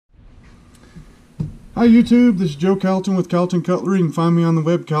Hi YouTube, this is Joe Calton with Caltoncutlery. You can find me on the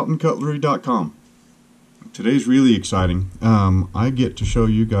web, caltoncutlery.com. Today's really exciting. I get to show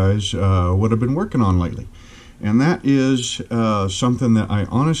you guys what I've been working on lately. And that is something that I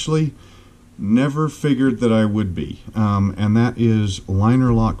honestly never figured that I would be. And that is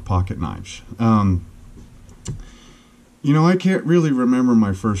linerlock pocket knives. You know, I can't really remember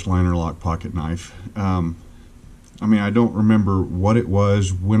my first linerlock pocket knife. I mean, I don't remember what it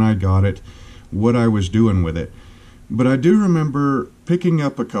was, when I got it, what I was doing with it, but I do remember picking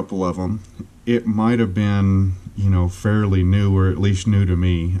up a couple of them. It might have been, you know, fairly new, or at least new to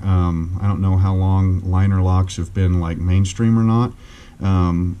me. I don't know how long linerlocks have been like mainstream or not.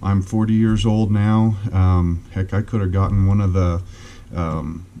 I'm 40 years old now. Heck, I could have gotten one of the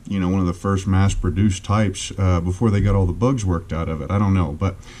you know, one of the first mass-produced types before they got all the bugs worked out of it. I don't know,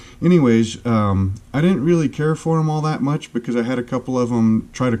 but anyways, I didn't really care for them all that much because I had a couple of them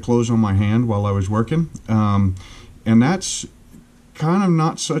try to close on my hand while I was working, and that's kind of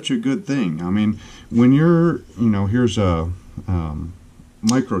not such a good thing. I mean, when you're, you know, here's a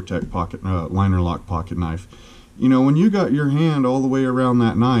Microtech pocket linerlock pocket knife. You know, when you got your hand all the way around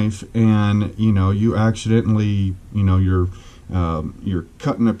that knife, and you know, you accidentally, you know, you're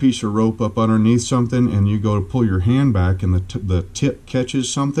cutting a piece of rope up underneath something, and you go to pull your hand back, and the tip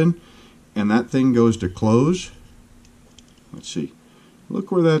catches something, and that thing goes to close. Let's see.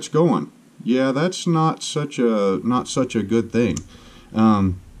 Look where that's going. Yeah, that's not such a good thing.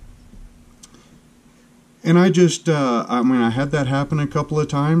 And I just, I mean, I had that happen a couple of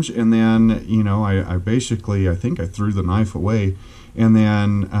times, and then, you know, I basically, I think I threw the knife away, and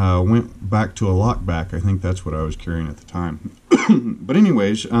then went back to a lockback. I think that's what I was carrying at the time. But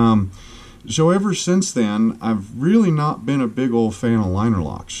anyways, so ever since then, I've really not been a big old fan of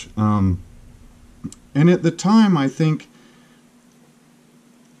linerlocks. And at the time, I think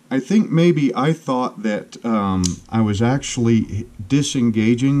maybe I thought that I was actually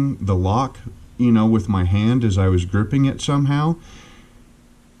disengaging the lock, you know, with my hand as I was gripping it somehow.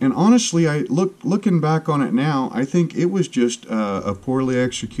 And honestly, looking back on it now, I think it was just a poorly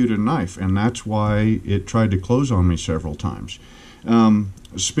executed knife, and that's why it tried to close on me several times.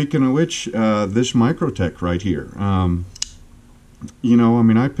 Speaking of which, this Microtech right here, you know, I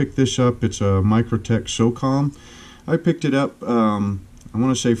mean, I picked this up. It's a Microtech SOCOM. I picked it up, I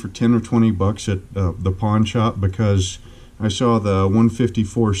want to say for 10 or 20 bucks at the pawn shop, because I saw the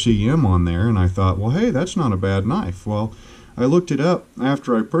 154 CM on there, and I thought, well, hey, that's not a bad knife. Well, I looked it up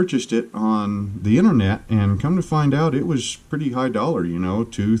after I purchased it on the internet, and come to find out it was pretty high dollar, you know,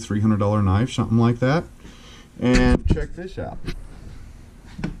 $200–300 knife, something like that. And check this out.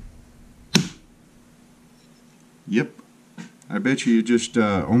 Yep, I bet you just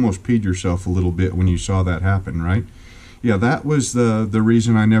almost peed yourself a little bit when you saw that happen, right? Yeah, that was the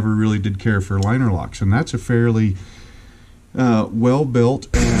reason I never really did care for linerlocks, and that's a fairly well-built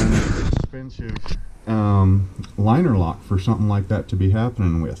and expensive linerlock for something like that to be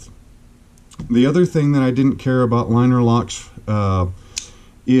happening with. The other thing that I didn't care about linerlocks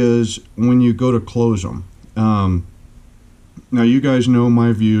is when you go to close them. Now you guys know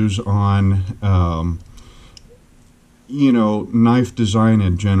my views on you know, knife design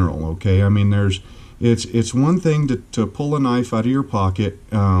in general, okay? I mean, it's one thing to pull a knife out of your pocket,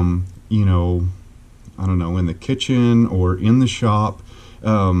 you know, I don't know, in the kitchen or in the shop,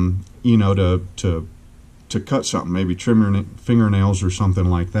 you know, to cut something, maybe trim your fingernails or something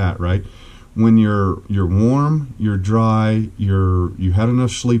like that, right? When you're warm, you're dry, you had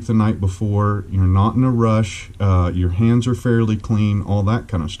enough sleep the night before, you're not in a rush, your hands are fairly clean, all that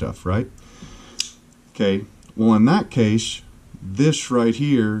kind of stuff, right? Okay, well, in that case, this right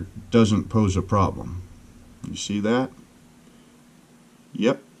here doesn't pose a problem. You see that?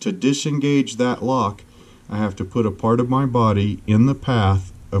 Yep, to disengage that lock, I have to put a part of my body in the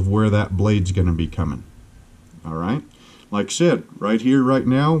path of where that blade's going to be coming. Alright? Like I said, right here, right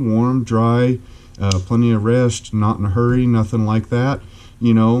now, warm, dry, plenty of rest, not in a hurry, nothing like that.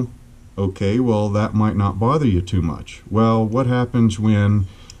 You know, okay, well, that might not bother you too much. Well, what happens when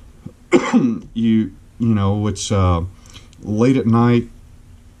you know, it's late at night,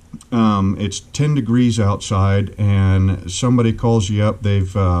 it's 10 degrees outside, and somebody calls you up,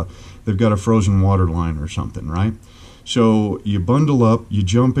 they've got a frozen water line or something, right? So you bundle up, you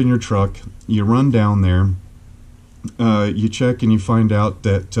jump in your truck, you run down there, you check, and you find out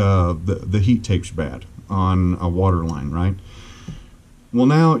that the heat tape's bad on a water line, right? Well,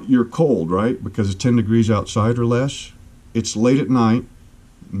 now you're cold, right? Because it's 10 degrees outside or less. It's late at night.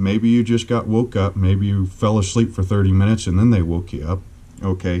 Maybe you just got woke up. Maybe you fell asleep for 30 minutes and then they woke you up.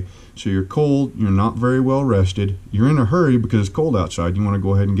 Okay, so you're cold, you're not very well rested, you're in a hurry because it's cold outside, you want to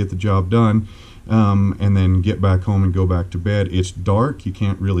go ahead and get the job done, and then get back home and go back to bed. It's dark, you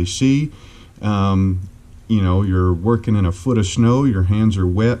can't really see. You know, you're working in a foot of snow, your hands are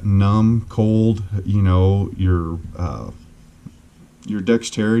wet, numb, cold, you know, your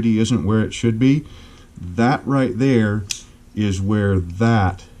dexterity isn't where it should be. That right there is where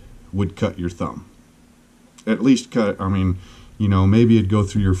that would cut your thumb. At least cut, I mean, you know, maybe it'd go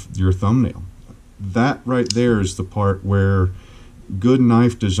through your thumbnail. That right there is the part where good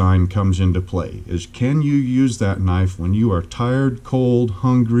knife design comes into play, is can you use that knife when you are tired, cold,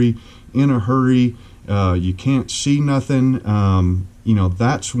 hungry, in a hurry, you can't see nothing. You know,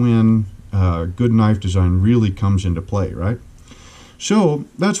 that's when good knife design really comes into play, right? So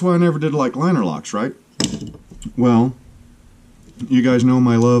that's why I never did like liner locks, right? Well, you guys know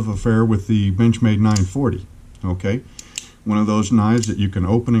my love affair with the Benchmade 940, okay? One of those knives that you can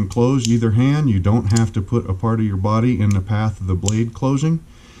open and close either hand. You don't have to put a part of your body in the path of the blade closing.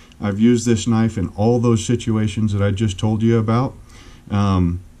 I've used this knife in all those situations that I just told you about.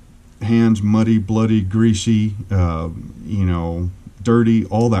 Hands muddy, bloody, greasy, you know, dirty,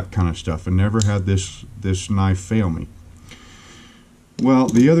 all that kind of stuff, and never had this knife fail me. Well,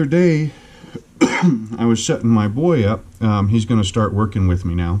 the other day, I was setting my boy up. He's going to start working with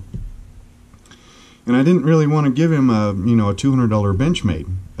me now. And I didn't really want to give him a, you know, a $200 Benchmade.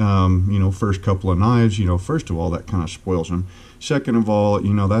 You know, first couple of knives, you know, first of all, that kind of spoils him. Second of all,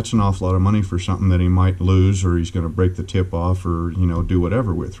 you know, that's an awful lot of money for something that he might lose, or he's going to break the tip off, or, you know, do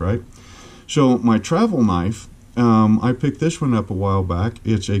whatever with, right? So my travel knife, I picked this one up a while back.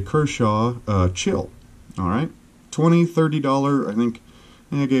 It's a Kershaw Chill, all right? $20, $30, I think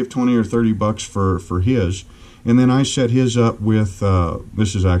I gave 20 or 30 bucks for his. And then I set his up with,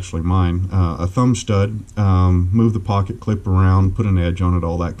 this is actually mine, a thumb stud, move the pocket clip around, put an edge on it,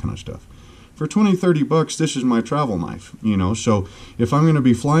 all that kind of stuff. For 20, 30 bucks, this is my travel knife, you know. So if I'm going to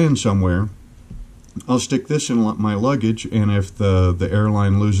be flying somewhere, I'll stick this in my luggage, and if the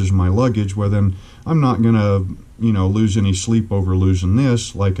airline loses my luggage, well then I'm not going to, you know, lose any sleep over losing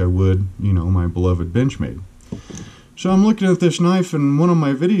this like I would, you know, my beloved Benchmade. So I'm looking at this knife, and in one of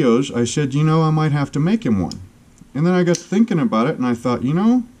my videos I said, you know, I might have to make him one. And then I got thinking about it, and I thought, you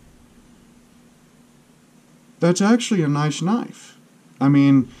know, that's actually a nice knife. I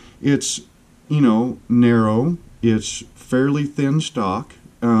mean, it's, you know, narrow, it's fairly thin stock,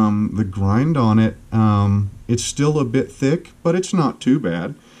 the grind on it, it's still a bit thick, but it's not too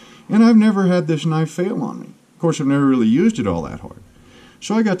bad. And I've never had this knife fail on me. Of course, I've never really used it all that hard.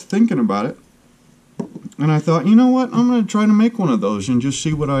 So I got to thinking about it, and I thought, you know what, I'm going to try to make one of those and just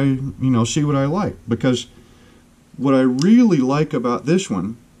see what I, you know, see what I like. Because what I really like about this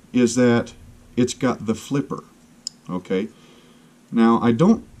one is that it's got the flipper, okay? Now, I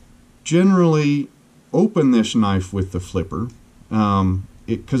don't generally open this knife with the flipper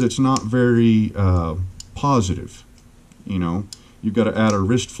because it's not very positive, you know. You've got to add a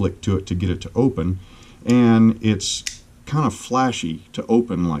wrist flick to it to get it to open, and it's kind of flashy to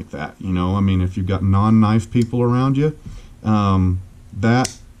open like that, you know. I mean, if you've got non-knife people around you,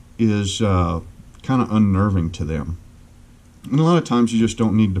 that is kind of unnerving to them. And a lot of times you just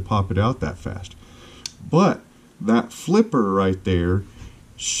don't need to pop it out that fast. But that flipper right there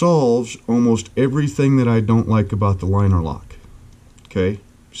solves almost everything that I don't like about the liner lock. Okay,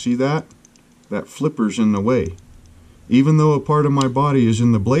 see that? That flipper's in the way. Even though a part of my body is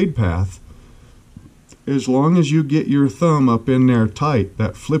in the blade path, as long as you get your thumb up in there tight,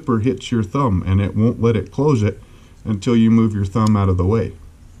 that flipper hits your thumb and it won't let it close it until you move your thumb out of the way.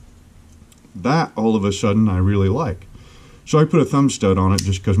 That, all of a sudden, I really like. So I put a thumb stud on it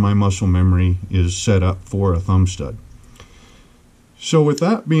just because my muscle memory is set up for a thumb stud. So with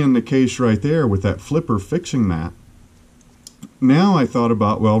that being the case right there, with that flipper fixing that, now I thought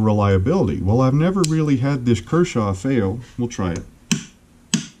about, well, reliability. Well, I've never really had this Kershaw fail. We'll try it.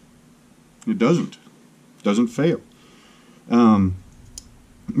 It doesn't. It doesn't fail.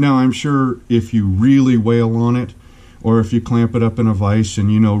 Now, I'm sure if you really wail on it, or if you clamp it up in a vise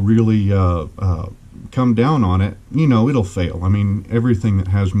and, you know, really come down on it, you know, it'll fail. I mean, everything that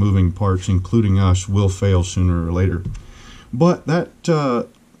has moving parts, including us, will fail sooner or later. But that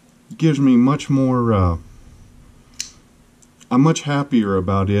gives me much more, I'm much happier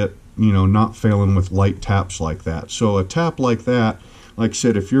about it, you know, not failing with light taps like that. So a tap like that, like I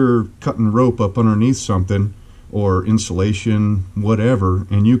said, if you're cutting rope up underneath something, or insulation, whatever,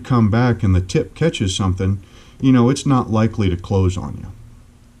 and you come back and the tip catches something, you know, it's not likely to close on you.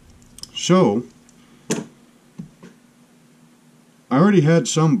 So, I already had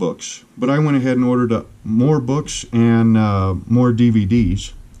some books, but I went ahead and ordered up more books and more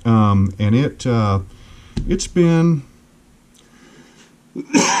DVDs. And it's been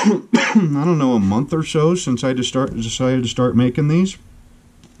I don't know, a month or so since I decided to start making these.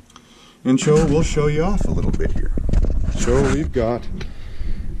 And so we'll show you off a little bit here. So we've got,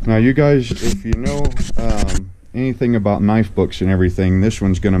 now you guys, if you know anything about knife books and everything, this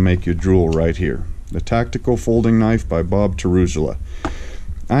one's going to make you drool right here. The Tactical Folding Knife by Bob Taruzula.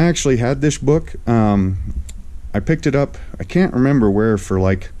 I actually had this book. I picked it up, I can't remember where, for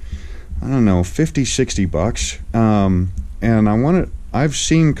like, I don't know, 50, 60 bucks. And I've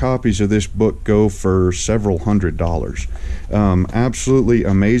seen copies of this book go for several $100s. Absolutely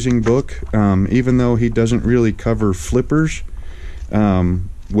amazing book. Even though he doesn't really cover flippers,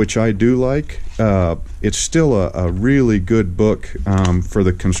 which I do like, it's still a really good book for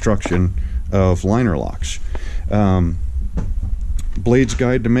the construction of liner locks. Blade's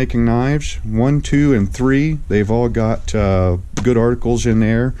Guide to Making Knives 1, 2, and 3. They've all got good articles in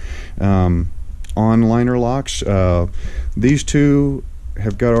there on liner locks. These two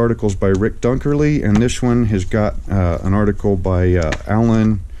have got articles by Rick Dunkerley, and this one has got an article by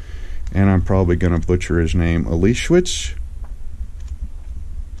Alan, and I'm probably going to butcher his name, Elischwitz.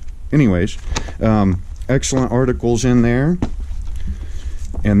 Anyways, excellent articles in there.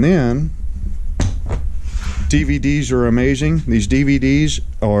 And then DVDs are amazing. These DVDs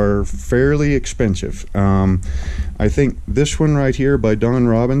are fairly expensive. I think this one right here by Don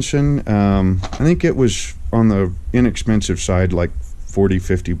Robinson, I think it was on the inexpensive side, like 40,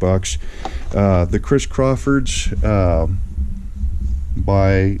 50 bucks. The Chris Crawfords by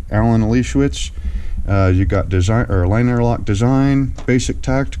Alan Elischwitz. You got design, or liner lock design, basic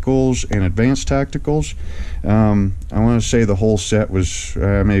tacticals, and advanced tacticals. I want to say the whole set was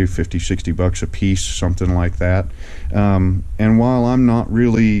maybe 50, 60 bucks a piece, something like that. And while I'm not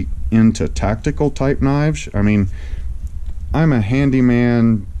really into tactical type knives, I mean, I'm a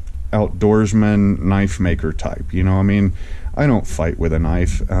handyman, outdoorsman, knife maker type, you know. I mean, I don't fight with a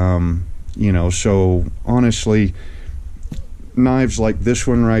knife, you know, so honestly, knives like this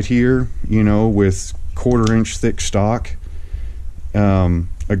one right here, you know, with 1/4 inch thick stock,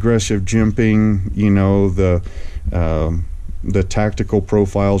 aggressive jimping, you know, the tactical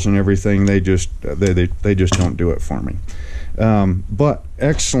profiles and everything, they just don't do it for me. But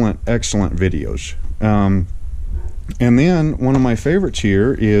excellent videos. And then one of my favorites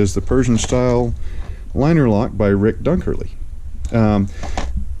here is the Persian Style Liner Lock by Rick Dunkerley.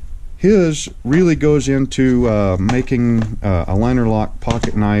 His really goes into making a liner lock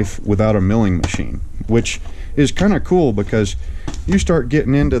pocket knife without a milling machine, which is kind of cool because you start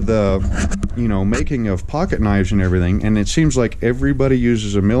getting into the, you know, making of pocket knives and everything, and it seems like everybody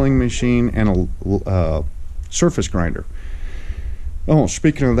uses a milling machine and a surface grinder. Oh,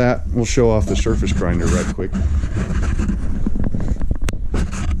 speaking of that, we'll show off the surface grinder right quick.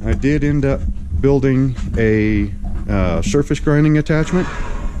 I did end up building a surface grinding attachment.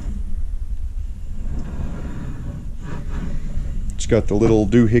 It's got the little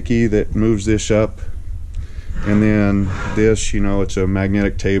doohickey that moves this up, and then this, you know, it's a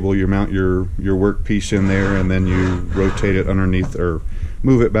magnetic table. You mount your workpiece in there, and then you rotate it underneath, or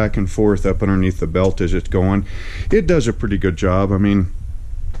move it back and forth up underneath the belt as it's going. It does a pretty good job. I mean,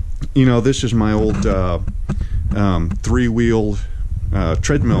 you know, this is my old 3-wheel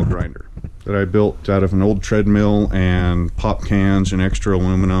treadmill grinder that I built out of an old treadmill and pop cans and extra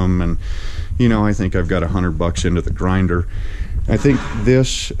aluminum, and you know, I think I've got $100 into the grinder. I think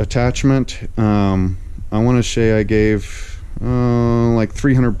this attachment, I want to say I gave like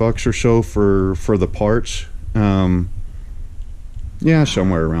 $300 or so for the parts. Yeah,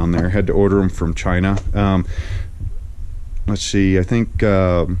 somewhere around there. Had to order them from China. Let's see, I think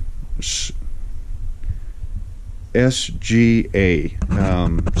SGA.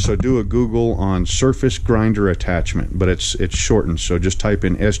 So do a Google on surface grinder attachment, but it's shortened. So just type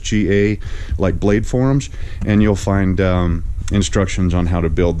in SGA, like Blade Forums, and you'll find instructions on how to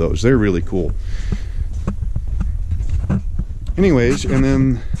build those. They're really cool. Anyways, and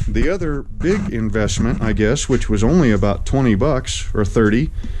then the other big investment, I guess, which was only about 20 bucks or 30,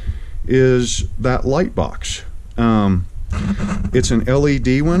 is that light box. It's an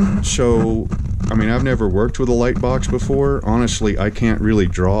LED one, so I mean, I've never worked with a light box before. Honestly, I can't really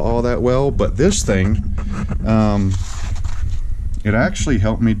draw all that well, but this thing, it actually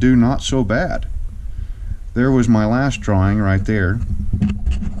helped me do not so bad. There was my last drawing right there,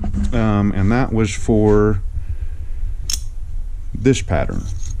 and that was for this pattern.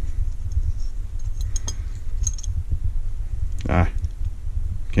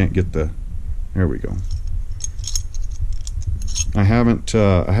 Can't get the, there we go. I haven't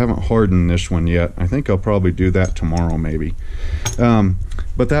hardened this one yet. I think I'll probably do that tomorrow maybe.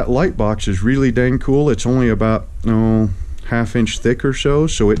 But that light box is really dang cool. It's only about 1/2 inch thick or so,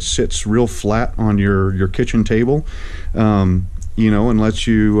 so it sits real flat on your kitchen table, you know, and lets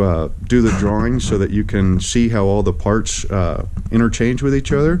you do the drawing so that you can see how all the parts interchange with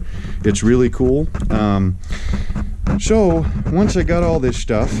each other. It's really cool. So once I got all this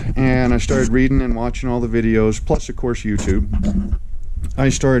stuff and I started reading and watching all the videos, plus of course YouTube, I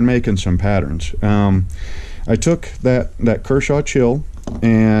started making some patterns. I took that Kershaw Chill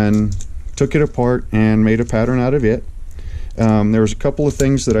and took it apart and made a pattern out of it. There was a couple of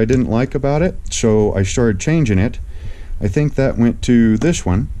things that I didn't like about it, so I started changing it. I think that went to this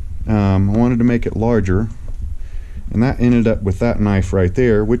one. I wanted to make it larger, and that ended up with that knife right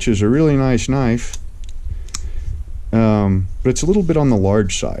there, which is a really nice knife, but it's a little bit on the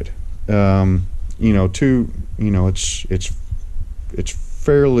large side. You know, it's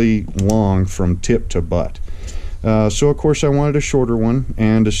fairly long from tip to butt. So of course I wanted a shorter one,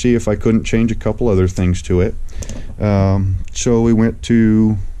 and to see if I couldn't change a couple other things to it. So we went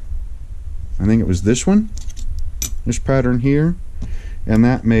to, I think it was this one, this pattern here, and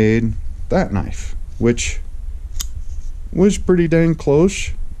that made that knife, which was pretty dang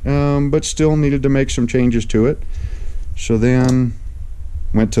close, but still needed to make some changes to it. So then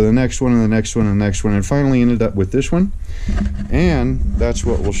went to the next one and the next one and the next one, and finally ended up with this one, and that's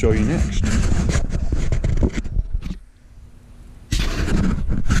what we'll show you next.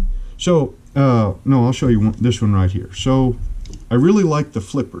 So no, I'll show you this one right here. So I really like the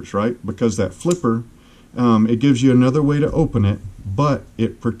flippers, right? Because that flipper, it gives you another way to open it, but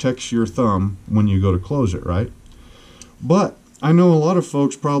it protects your thumb when you go to close it, right? But I know a lot of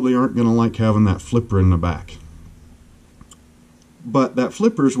folks probably aren't going to like having that flipper in the back. But that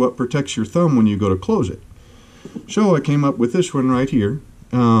flipper is what protects your thumb when you go to close it. So I came up with this one right here,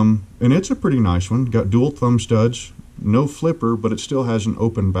 and it's a pretty nice one. Got dual thumb studs, no flipper, but it still has an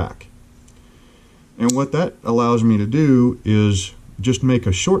open back. And what that allows me to do is just make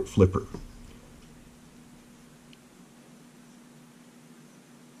a short flipper.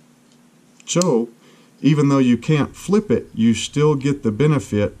 So even though you can't flip it, you still get the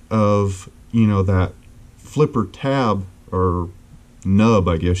benefit of, you know, that flipper tab, or nub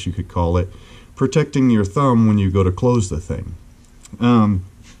I guess you could call it, protecting your thumb when you go to close the thing.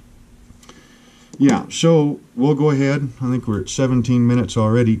 Yeah, so we'll go ahead. I think we're at 17 minutes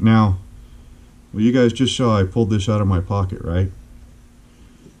already. Now, well, you guys just saw I pulled this out of my pocket, right?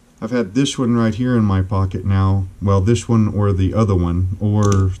 I've had this one right here in my pocket now. Well, this one or the other one,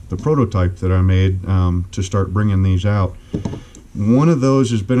 or the prototype that I made to start bringing these out. One of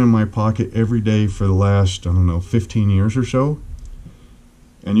those has been in my pocket every day for the last, I don't know, 15 years or so.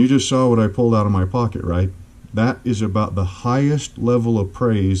 And you just saw what I pulled out of my pocket, right? That is about the highest level of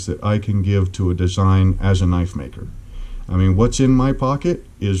praise that I can give to a design as a knife maker. I mean, what's in my pocket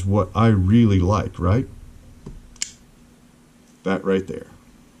is what I really like, right? That right there.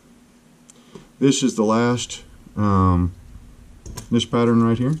 This is the last, this pattern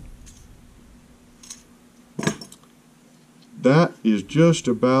right here. That is just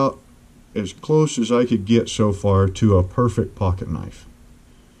about as close as I could get so far to a perfect pocket knife.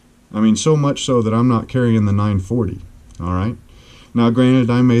 I mean, so much so that I'm not carrying the 940, all right? Now, granted,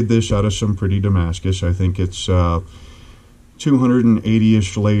 I made this out of some pretty Damascus. I think it's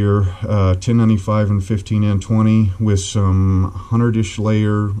 280-ish layer, 1095 and 15N20 with some 100-ish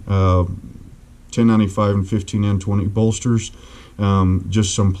layer 1095 and 15N20 bolsters.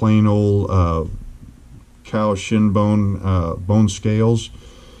 Just some plain old cow shin bone bone scales,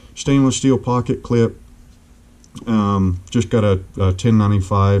 stainless steel pocket clip. Just got a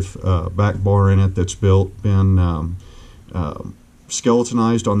 1095 back bar in it that's been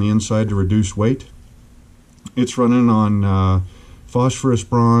skeletonized on the inside to reduce weight. It's running on phosphorus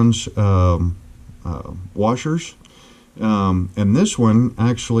bronze washers, and this one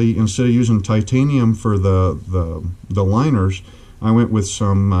actually, instead of using titanium for the liners, I went with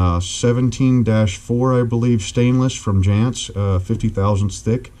some 17-4, I believe, stainless from Jantz, 50 thousandths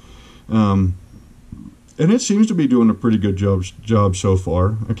thick. And it seems to be doing a pretty good job so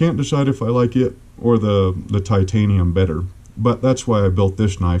far. I can't decide if I like it or the titanium better, but that's why I built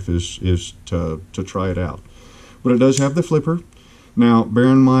this knife, is to try it out. But it does have the flipper. Now, bear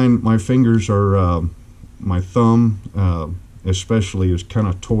in mind, my fingers are, my thumb especially is kind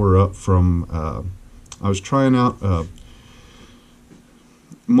of tore up from, I was trying out a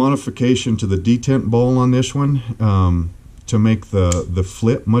modification to the detent ball on this one, to make the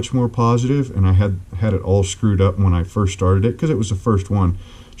flip much more positive, and I had it all screwed up when I first started it because it was the first one,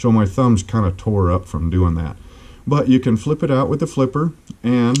 so my thumb's kind of tore up from doing that. But you can flip it out with the flipper,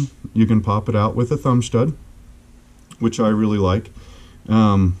 and you can pop it out with a thumb stud, which I really like.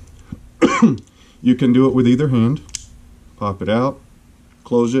 You can do it with either hand, pop it out,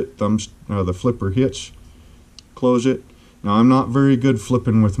 close it, the flipper hits, close it. Now I'm not very good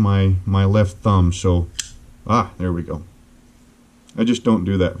flipping with my left thumb, so there we go. I just don't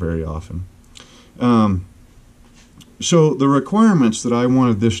do that very often. So the requirements that I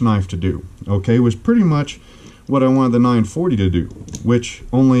wanted this knife to do, okay, was pretty much what I wanted the 940 to do, which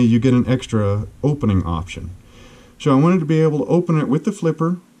only you get an extra opening option. So I wanted to be able to open it with the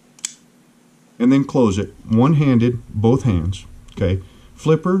flipper and then close it one-handed, both hands, okay,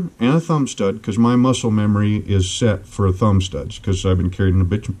 flipper and a thumb stud, because my muscle memory is set for thumb studs because I've been carrying a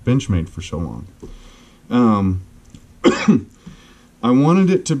benchmade for so long. I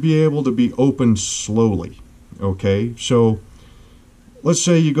wanted it to be able to be opened slowly. Okay, so let's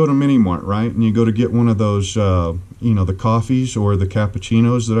say you go to Mini Mart, right, and you go to get one of those, you know, the coffees or the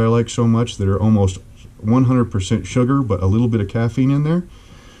cappuccinos that I like so much that are almost 100% sugar but a little bit of caffeine in there.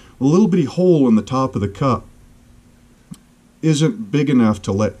 A little bitty hole in the top of the cup isn't big enough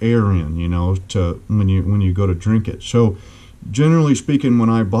to let air in, you know, to when you go to drink it. So generally speaking, when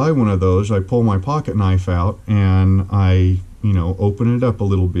I buy one of those, I pull my pocket knife out and I, you know, open it up a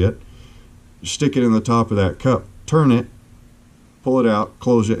little bit, stick it in the top of that cup, turn it, pull it out,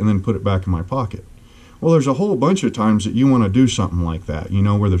 close it, and then put it back in my pocket. Well, there's a whole bunch of times that you want to do something like that, you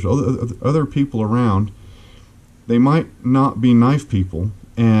know, where there's other people around. They might not be knife people,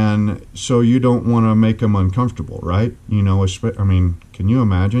 and so you don't want to make them uncomfortable, right? You know, I mean, can you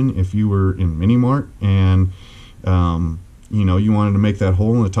imagine if you were in Mini Mart and you know, you wanted to make that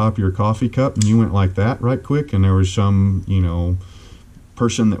hole in the top of your coffee cup and you went like that right quick, and there was some, you know,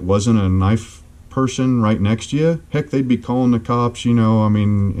 person that wasn't a knife person right next to you, heck, they'd be calling the cops, you know. I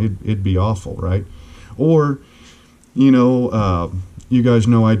mean, it'd be awful, right? Or, you know, you guys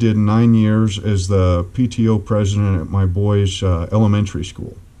know I did 9 years as the PTO president at my boy's elementary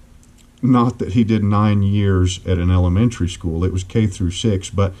school. Not that he did 9 years at an elementary school, it was K through 6,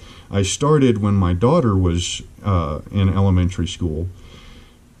 but I started when my daughter was in elementary school.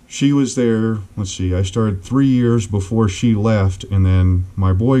 She was there, let's see, I started 3 years before she left, and then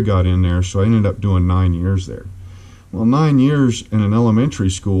my boy got in there, so I ended up doing 9 years there. Well, 9 years in an elementary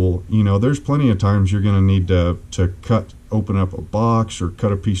school, you know, there's plenty of times you're going to need to open up a box or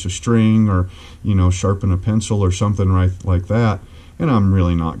cut a piece of string or, you know, sharpen a pencil or something right like that. And I'm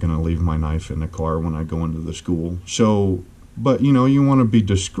really not going to leave my knife in the car when I go into the school. So, but, you know, you want to be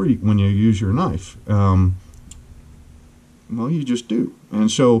discreet when you use your knife. Well, you just do. And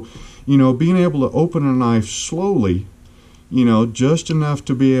so, you know, being able to open a knife slowly, you know, just enough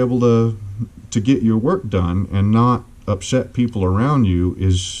to be able to get your work done and not upset people around you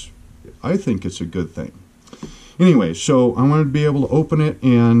is, I think it's a good thing. Anyway, so I wanted to be able to open it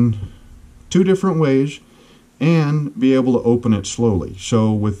in 2 different ways and be able to open it slowly.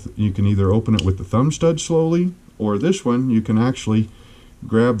 So you can either open it with the thumb stud slowly, or this one you can actually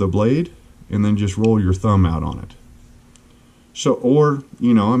grab the blade and then just roll your thumb out on it. So, or,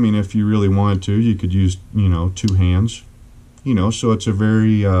 you know, I mean, if you really wanted to, you could use, you know, 2 hands, you know, so it's a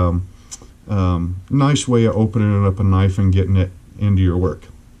very nice way of opening up a knife and getting it into your work.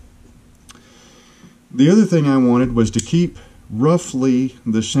 The other thing I wanted was to keep roughly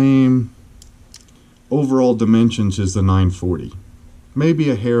the same overall dimensions as the 940, maybe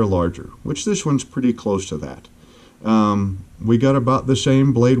a hair larger, which this one's pretty close to that. We got about the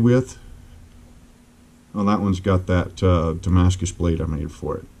same blade width. Well, that one's got that Damascus blade I made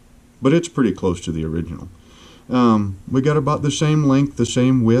for it, but it's pretty close to the original. We got about the same length, the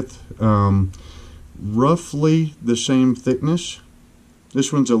same width, roughly the same thickness.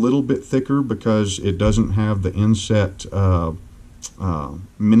 This one's a little bit thicker because it doesn't have the inset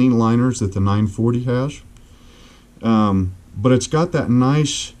mini liners that the 940 has. But it's got that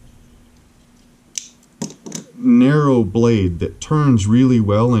nice narrow blade that turns really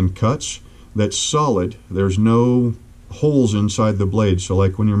well and cuts. That's solid. There's no holes inside the blade. So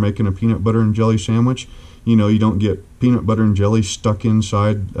like when you're making a peanut butter and jelly sandwich, you know, you don't get peanut butter and jelly stuck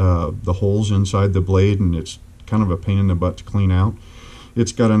inside the holes inside the blade, and it's kind of a pain in the butt to clean out.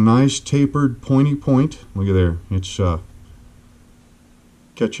 It's got a nice tapered pointy point. Look at there. It's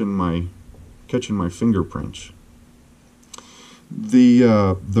catching my fingerprints.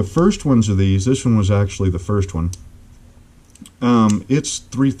 The first ones of these, this one was actually the first one. It's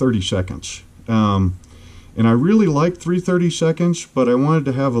 3/32. And I really like 3/32, but I wanted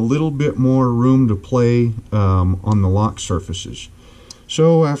to have a little bit more room to play on the lock surfaces.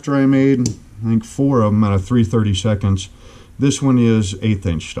 So after I made, I think, 4 of them out of 3/32, this one is 1/8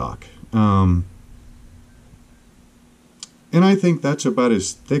 inch stock. And I think that's about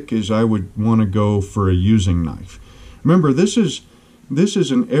as thick as I would want to go for a using knife. Remember, this is this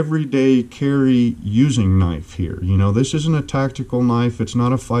is an everyday carry using knife here. You know, this isn't a tactical knife. It's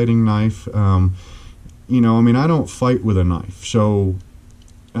not a fighting knife. You know, I mean, I don't fight with a knife. So,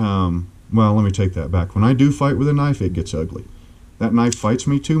 well, let me take that back. When I do fight with a knife, it gets ugly. That knife fights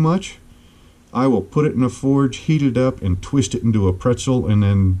me too much. I will put it in a forge, heat it up, and twist it into a pretzel, and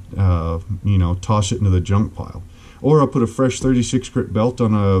then, you know, toss it into the junk pile. Or I'll put a fresh 36 grit belt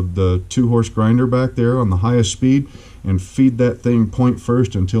on the 2-horse grinder back there on the highest speed and feed that thing point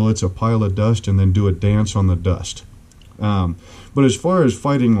first until it's a pile of dust, and then do a dance on the dust. But as far as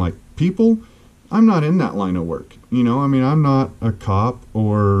fighting like people, I'm not in that line of work. You know, I mean, I'm not a cop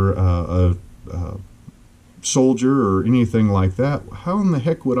or a soldier or anything like that. How in the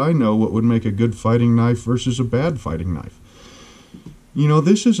heck would I know what would make a good fighting knife versus a bad fighting knife? You know,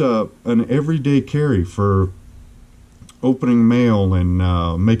 this is an everyday carry for opening mail and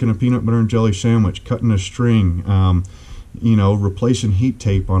making a peanut butter and jelly sandwich, cutting a string, you know, replacing heat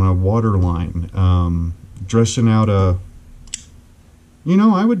tape on a water line, dressing out a, you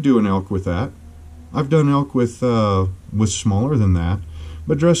know, I would do an elk with that. I've done elk with smaller than that,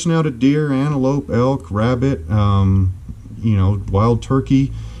 but dressing out a deer, antelope, elk, rabbit, you know, wild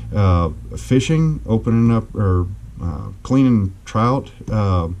turkey, fishing, opening up or cleaning trout,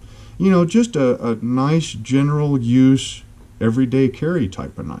 you know, just a nice general use, everyday carry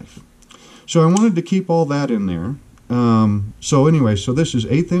type of knife. So I wanted to keep all that in there. So anyway, so this is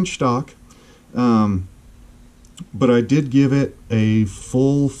 1/8 inch stock, but I did give it a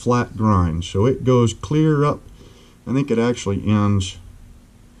full flat grind. So it goes clear up. I think it actually ends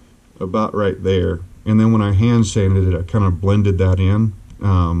about right there. And then when I hand sanded it, I kind of blended that in,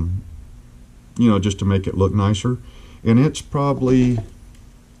 you know, just to make it look nicer. And it's probably,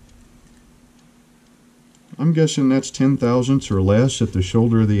 I'm guessing that's 10 thousandths or less at the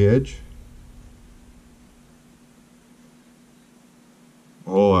shoulder of the edge.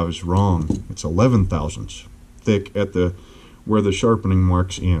 Oh, I was wrong. It's 11 thousandths thick at the where the sharpening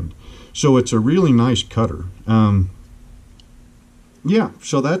marks end. So it's a really nice cutter. Yeah,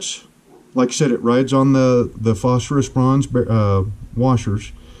 so that's, like I said, it rides on the phosphorus bronze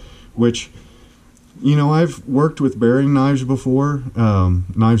washers, which, you know, I've worked with bearing knives before,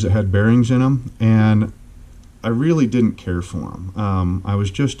 knives that had bearings in them, and I really didn't care for them. I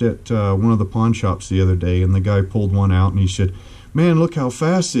was just at one of the pawn shops the other day, and the guy pulled one out, and he said, "Man, look how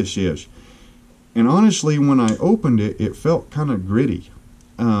fast this is." And honestly, when I opened it, it felt kind of gritty.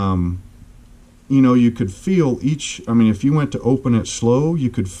 You know, you could feel each, I mean, if you went to open it slow, you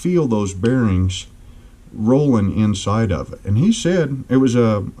could feel those bearings rolling inside of it. And he said it was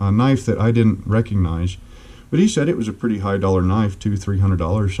a knife that I didn't recognize, but he said it was a pretty high dollar knife,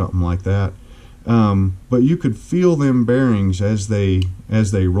 $200-300, something like that. But you could feel them bearings as they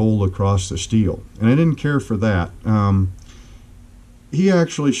roll across the steel, and I didn't care for that. He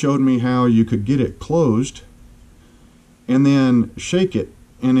actually showed me how you could get it closed and then shake it,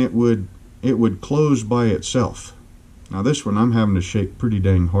 and it would close by itself. Now this one I'm having to shake pretty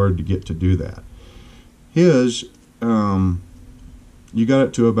dang hard to get to do that. His, you got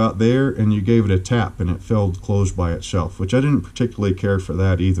it to about there and you gave it a tap and it fell closed by itself, which I didn't particularly care for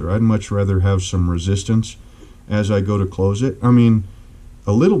that either. I'd much rather have some resistance as I go to close it. I mean,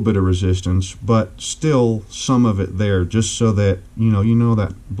 a little bit of resistance, but still some of it there, just so that you know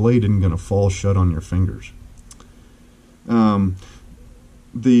that blade isn't going to fall shut on your fingers. The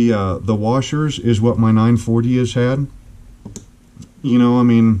washers is what my 940 has had. You know, I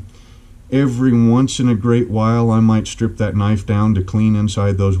mean, every once in a great while I might strip that knife down to clean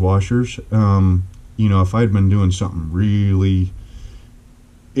inside those washers. You know, if I'd been doing something really,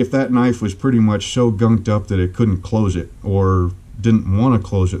 if that knife was pretty much so gunked up that it couldn't close it, or didn't want to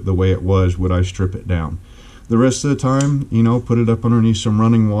close it the way it was, would I strip it down. The rest of the time, you know, put it up underneath some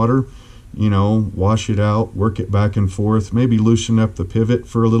running water, you know, wash it out, work it back and forth, maybe loosen up the pivot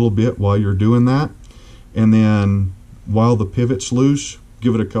for a little bit while you're doing that, and then while the pivot's loose,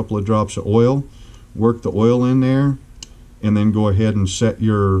 give it a couple of drops of oil, work the oil in there, and then go ahead and set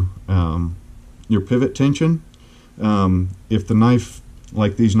your pivot tension. If the knife,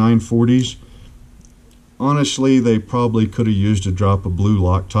 like these 940s, honestly, they probably could have used a drop of blue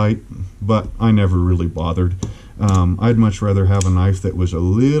Loctite, but I never really bothered. I'd much rather have a knife that was a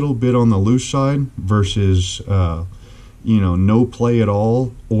little bit on the loose side versus, you know, no play at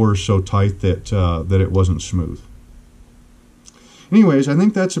all, or so tight that that it wasn't smooth. Anyways, I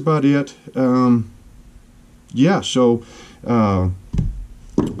think that's about it. Yeah, so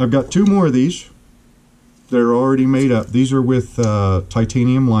I've got 2 more of these. They're already made up. These are with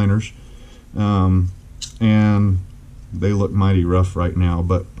titanium liners. And they look mighty rough right now,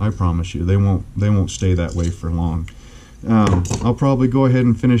 but I promise you they won't stay that way for long. I'll probably go ahead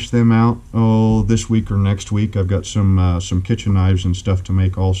and finish them out this week or next week. I've got some kitchen knives and stuff to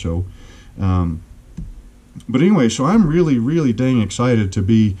make also. But anyway, so I'm really dang excited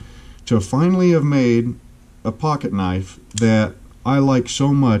to finally have made a pocket knife that I like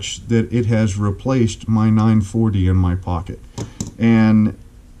so much that it has replaced my 940 in my pocket. And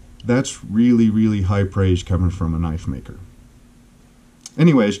that's really high praise coming from a knife maker.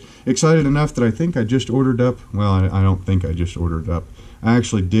 Anyways, excited enough that I think I just ordered up, well, I don't think I just ordered up. I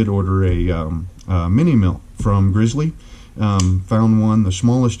actually did order a mini mill from Grizzly. Found one, the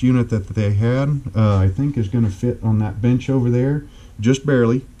smallest unit that they had, I think is going to fit on that bench over there, just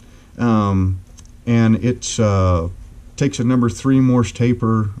barely. And it takes a number 3 Morse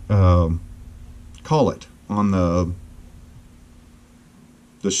taper collet on the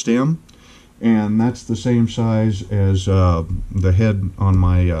stem, and that's the same size as the head on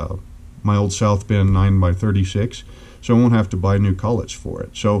my my old South Bend 9x36, so I won't have to buy new collets for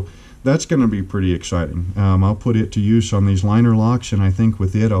it. So that's going to be pretty exciting. I'll put it to use on these liner locks, and I think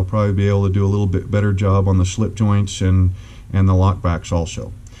with it I'll probably be able to do a little bit better job on the slip joints and the lockbacks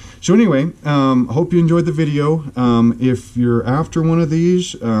also. So anyway, hope you enjoyed the video. If you're after one of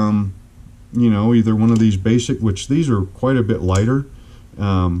these, you know, either one of these basic, which these are quite a bit lighter,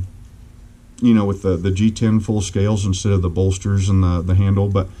 you know, with the G10 full scales instead of the bolsters and the handle,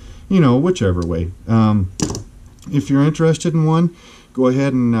 but you know, whichever way. If you're interested in one, go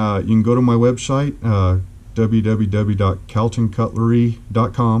ahead and you can go to my website,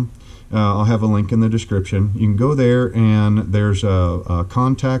 www.caltoncutlery.com. I'll have a link in the description. You can go there, and there's a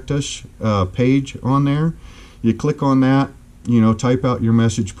contact us page on there. You click on that, you know, type out your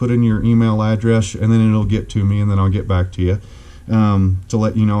message, put in your email address, and then it'll get to me, and then I'll get back to you to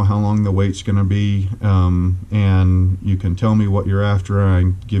let you know how long the wait's going to be, and you can tell me what you're after, and I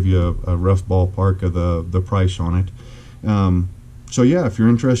can give you a rough ballpark of the price on it. So yeah, if you're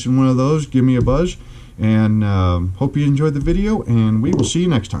interested in one of those, give me a buzz, and hope you enjoyed the video, and we will see you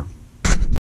next time.